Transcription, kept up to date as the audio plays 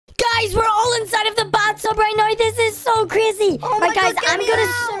Guys, we're all inside of the bathtub right now. This is so crazy. Oh right, guys, God,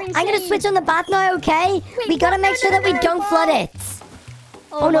 I'm gonna switch on the bath now, okay? We gotta make sure that we don't flood it.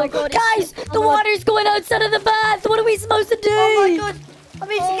 Oh no, my God, guys, the water's going outside of the bath. What are we supposed to do? Oh my God. I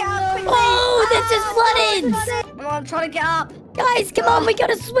need to get up quickly. Oh, this just flooded. Come on, I'm trying to get up. Guys, come on, we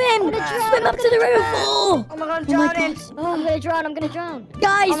gotta swim. Swim up to the roof. Oh my God, I'm drowning. Oh, I'm gonna drown.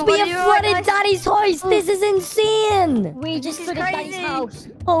 Guys, Oh my we God, have you're right, flooded guys. Daddy's house. This is insane. We just is flooded Daddy's crazy. house.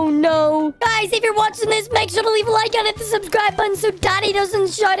 Oh no. Guys, if you're watching this, make sure to leave a like and hit the subscribe button so Daddy doesn't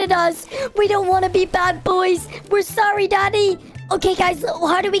shout at us. We don't want to be bad boys. We're sorry, Daddy. Okay, guys,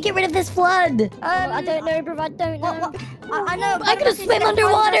 how do we get rid of this flood? I don't know, bro. I don't know. What? I know. I gotta swim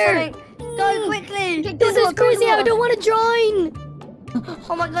underwater. Go quickly. This is crazy. I don't want to join.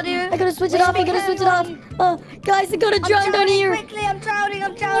 Oh my God, I gotta switch it off. I gotta switch it off. Guys, I gotta drown down here. Quickly, I'm drowning.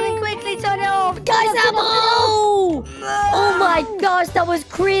 Quickly, turn it off. Guys, ammo! Oh my gosh, that was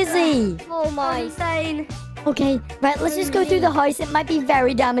crazy. Oh my. Insane. Okay, right, let's just go through the house. It might be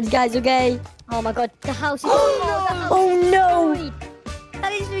very damaged, guys, okay? Oh my God. The house is. Oh no!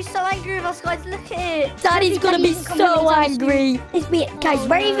 Daddy's gonna be so angry with us, guys. Look at it. Daddy's gonna be so angry. Wait, guys,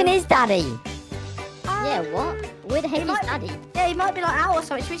 where even is Daddy? Yeah, what? Where the heck is Daddy? Yeah, he might be like out or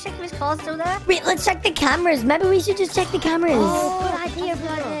something. Should we check if his car's still there? Wait, let's check the cameras. Maybe we should just check the cameras. Oh, good idea,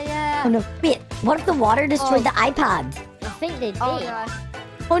 bro. Yeah. Oh no, wait, what if the water destroyed the iPad? I think they did. Oh, yeah.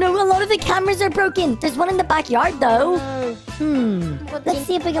 Oh no, a lot of the cameras are broken. There's one in the backyard though. No. Let's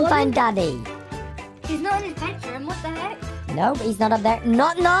see if we can find Daddy. He's not in his bedroom. What the heck? No, he's not up there.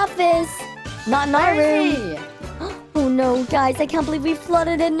 Not in the office. Not in our Where is room. Oh no, guys, I can't believe we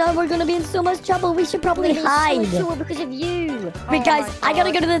flooded it. Now we're gonna be in so much trouble. We should probably hide. So sure because of you. Wait, guys, I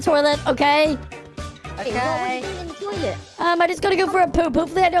gotta go to the toilet, okay? Okay. What were you doing in the toilet? I just gotta go for a poop.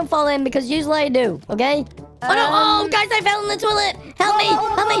 Hopefully I don't fall in because usually I do, okay? Oh no, oh, guys, I fell in the toilet. Help me,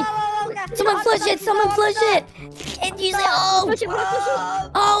 help me. Someone flush it, someone flush it. It usually,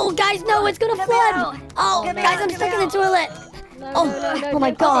 oh, guys, no, it's gonna flood. Oh, guys, I'm stuck in the toilet. Oh my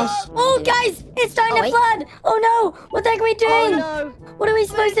gosh. Oh, guys, it's starting to flood. Oh no, what the heck are we doing? What are we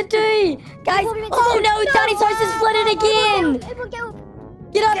supposed to do? Guys, oh no, Daddy's house is flooded again.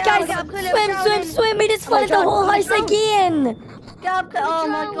 Get up, guys. Swim. We just flooded the whole house again. Oh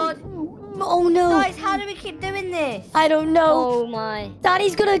my God. Oh no. Guys, how do we keep doing this? I don't know. Oh my.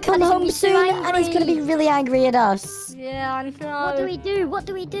 Daddy's gonna come Daddy's gonna home be so soon and he's gonna be angry. really angry at us. Yeah, I know. What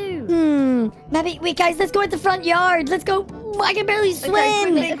do we do? Maybe, wait, guys, let's go at the front yard. Let's go. I can barely swim.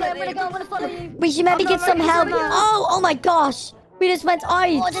 quickly. Okay, I'm gonna go. I'm gonna follow you. We should maybe I'm get not some ready help. for that. Oh my gosh. We just went out.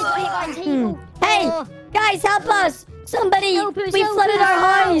 Oh, they got hit by a table. Hey, Oh. guys, help us. Somebody, Help us, we help flooded us. our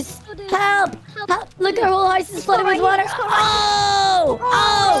house. Help. Look, our whole house is flooded with water.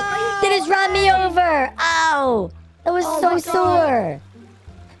 Oh, they just ran me over. Ow. That was so sore.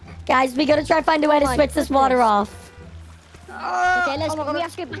 Guys, we gotta try to find a way to my switch this water goodness. off. Okay, let's go. We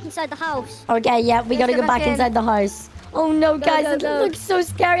have to go back inside the house. Okay, yeah, we gotta go go back back in. inside the house. Oh no, guys, go, it go. looks so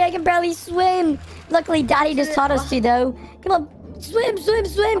scary. I can barely swim. Luckily, Daddy just taught us to, though. Come on, swim.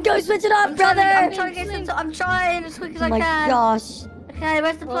 Go switch it off, brother. I'm trying as quick as Oh I my can. gosh. Okay,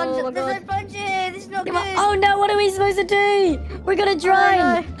 where's the plunger? my There's no God. plunger. This is not Come good. on. Oh no, what are we supposed to do? We're gonna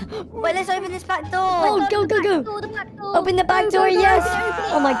drown. Wait, let's open this back door. Oh, go. The back door. Open the back door, yes.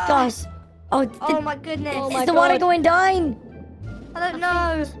 Oh my gosh. Oh, Oh my goodness. is the water going down? I don't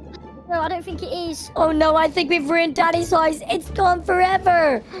know. No, I don't think it is. Oh no, I think we've ruined Daddy's house. It's gone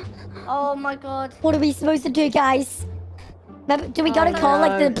forever. Oh my God. What are we supposed to do, guys? Do we gotta no. call,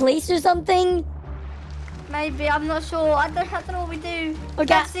 like, the police or something? Maybe, I'm not sure. I don't know what we do. Okay.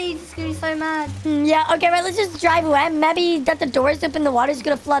 Daddy's just gonna be so mad. Yeah, okay, right, let's just drive away. Maybe that the door's open, the water's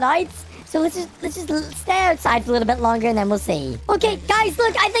gonna flood out. So let's just stay outside for a little bit longer and then we'll see. Okay, guys,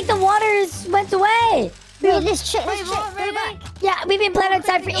 look, I think the water's went away. Wait, let's check. Wait, Let's what? check. Go Really? back. Yeah, we've been playing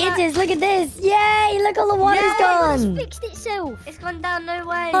outside for quickly go back. ages. Look at this. Yay, look, all the water's Yay, gone. It's fixed itself. It's gone down, no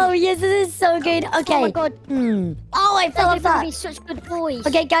way. Oh, yes, this is so good. Okay. Oh my God. Oh, I fell off They're gonna that. be such good boys.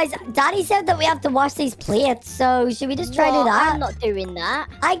 Okay, guys, Daddy said that we have to wash these plates, so should we just try to do No, that? I'm not doing that.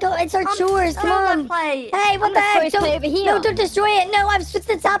 It's our chores, come on. Plate. Hey, what I'm the gonna heck? throw this plate over here. No, don't destroy it. No, I've switched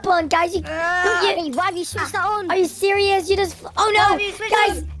the tap on, guys. Hey, why have you switched that on? Are you serious? You just... Oh, Why no. have you switched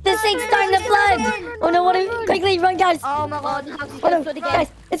Guys, on? the sink's starting to flood. Oh, no, quickly, run, guys. Oh my God. The house is Oh, gonna no, flood again. guys,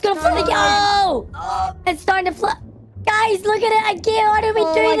 it's gonna flood again. Oh, it's starting to flood. Guys, look at it again. How did we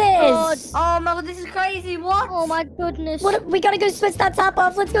Oh do my this? Oh my God, this is crazy. What? Oh my goodness. We gotta go switch that tap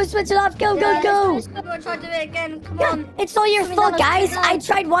off. Let's go switch it off. Go. I'm gonna try to do it again. Come on. It's all your Something fault, that was guys. wrong. I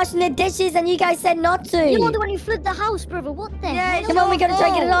tried washing the dishes and you guys said not to. You're the one who flooded the house, brother. What the Yeah, hell? it's Come on, we gotta try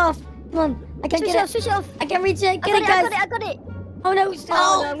to get it your off. Come on. I can't Switch get it off, switch it off. I can reach it. I Get it, guys. got it. Oh no!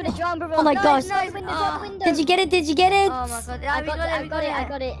 Oh, no, I'm gonna drown, brother. Oh my gosh! No, Window, window. Did you get it? Did you get it? Oh my god. I got it, I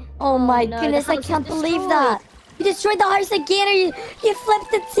got it. Oh my no, goodness! the I house can't is believe destroyed. that. You destroyed the house again, or you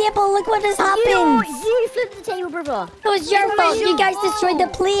flipped the table. Look what just happened. You flipped the table, brother. It was your fault. You guys destroyed the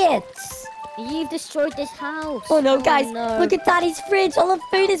plates. You've destroyed this house. Oh no, guys! no. Look at Daddy's fridge. All the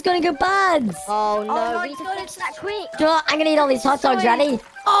food is gonna go bad. Oh no, my we need to God, fix that quick. Do you know what? I'm gonna eat all these hot dogs. Sorry. Ready?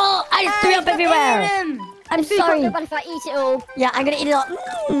 Oh, I just threw up everywhere. I'm Food sorry. can't go bad if I eat it all. Yeah, I'm gonna eat it all.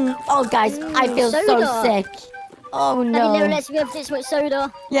 Oh, guys, I feel so soda. sick. Oh Daddy never no. lets me have this much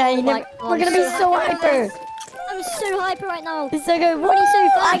soda. Yeah, you Oh know, my we're gonna be God, so I'm hyper. I'm so hyper right now. It's so good. Running so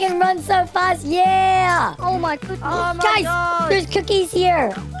fast. I can run so fast. Yeah. Oh my goodness. Oh my Guys, god. there's cookies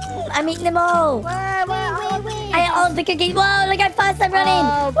here. I'm eating them all. Where? I ate all of the cookies. Whoa, look how fast I'm running.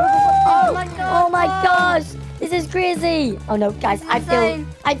 Oh, brother, what Oh my god. Oh my gosh. This is crazy. Oh no, guys,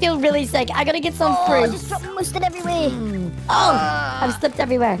 I feel really sick. I gotta get some I fruit. just dropped mustard everywhere. Oh, I've slipped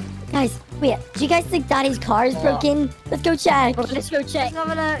everywhere. Guys, wait, do you guys think Daddy's car is broken? Let's go check. Oh, let's go check. Let's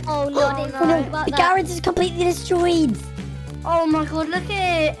have a look. Oh no, I didn't Oh think no, about the that. garage is completely destroyed. Oh my god, look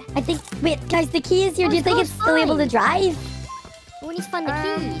at it. I think, wait, guys, the key is here. Do you think Oh, it's still able to drive? We need to find the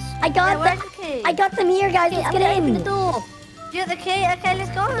keys. I got Where's them. the key? I got them here, guys. Let's I'm get gonna open the in. door. You got the key? Okay, let's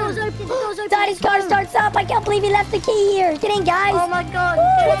go. The door's open. The door's open. Daddy's let's car go. starts up. I can't believe he left the key here. Get in, guys. Oh my god.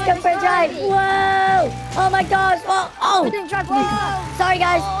 Woo, let's go for a go. drive. Whoa. Oh my gosh. Oh, We oh. didn't drive. Sorry,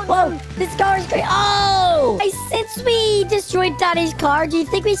 guys. Whoa, this car is great. Oh. Hey, since we destroyed Daddy's car, do you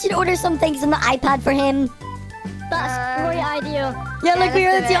think we should order some things on the iPad for him? That's a great idea. Yeah, look, let's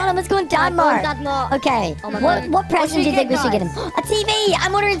we're do at it. Tiana. Let's go in Denmark. Denmark. Okay. Oh my what God. what present should do you we think we get, should get him? guys? A TV.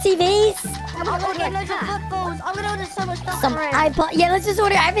 I'm ordering TVs. I'm gonna get loads of footballs. I'm gonna order so much stuff Some for him. iPod. Yeah, let's just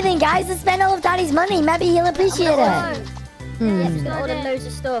order everything, guys. Let's spend all of Daddy's money. Maybe he'll appreciate it. Yeah, Hmm. just gonna order loads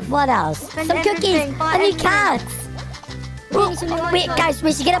of stuff. What else? Spend Some cookies. everything, buy A new everything. cat. We need some new Wait, iPhones. guys,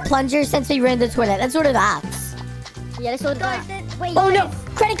 we should get a plunger since we ruined the toilet. Let's order that. Yeah, let's order Guys, that. it- Wait. Oh no,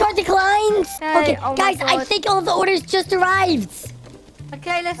 credit card declines. Okay, Okay, oh my guys, I God. think all of the orders just arrived.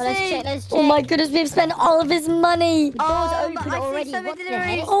 Okay, let's Oh, let's see. check. Let's check. Oh my goodness, we've spent all of his money. The door's Oh, open I see already. so many What the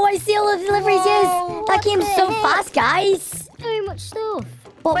deliveries. heck? Oh, I see all the deliveries. Yes, Whoa, that what came the so heck? fast, guys. So much stuff.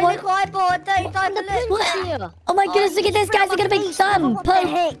 What? Wait, What? look what I bought. Don't And the look. printer's here. Oh my goodness, look at this, guys. I got a big thumb. What the Poke.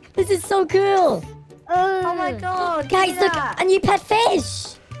 heck? This is so cool. Oh my god. Guys, look, at a new pet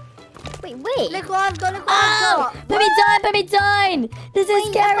fish. Wait. Look what I've got. Look what Oh, I've got. put me down, put me down. This is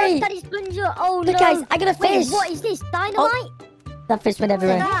scary. Daddy's plunger. Oh Look, no. guys, I got a Wait, fish. what is this? Dynamite? That fish went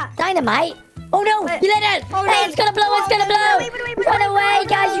everywhere. that? Dynamite. Oh no, Wait. you let it. Oh, Hey, no. it's gonna blow, it's Oh, gonna no, blow. wait, Run away,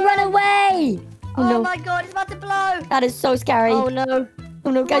 guys, run away. Oh Oh no, my god, it's about to blow. that is so scary. Oh no.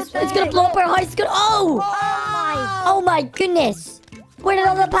 Oh no, guys, What the it's gonna heck? blow up our house. It's gonna. Oh! Oh, Oh my goodness! Where did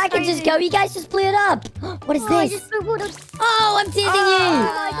all the packages crazy. go? You guys just blew it up. What is Oh, I this? just blew water. Oh, I'm teasing Oh you.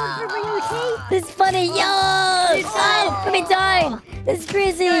 my god, River, you okay? This is funny. Yo! Oh, put me down. This is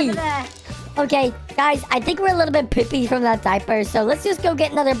crazy. over there. Okay, guys, I think we're a little bit poopy from that diaper, so let's just go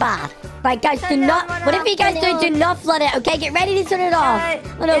get another bath. Right, guys, do Turn it not. on, What if you guys do not flood it? Okay, get ready to turn it off. Alright,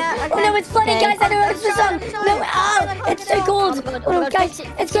 Oh no! yeah, Oh no! okay. It's flooding, Okay. guys! I don't know what's wrong. No! Oh! It's so cold. Oh my God, Oh no, oh my God, guys! fix it,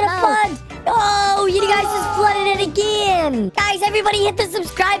 It's fix it gonna now. flood. Oh! You guys just flooded it again. Guys, everybody hit the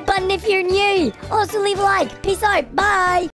subscribe button if you're new. Also, leave a like. Peace out. Bye.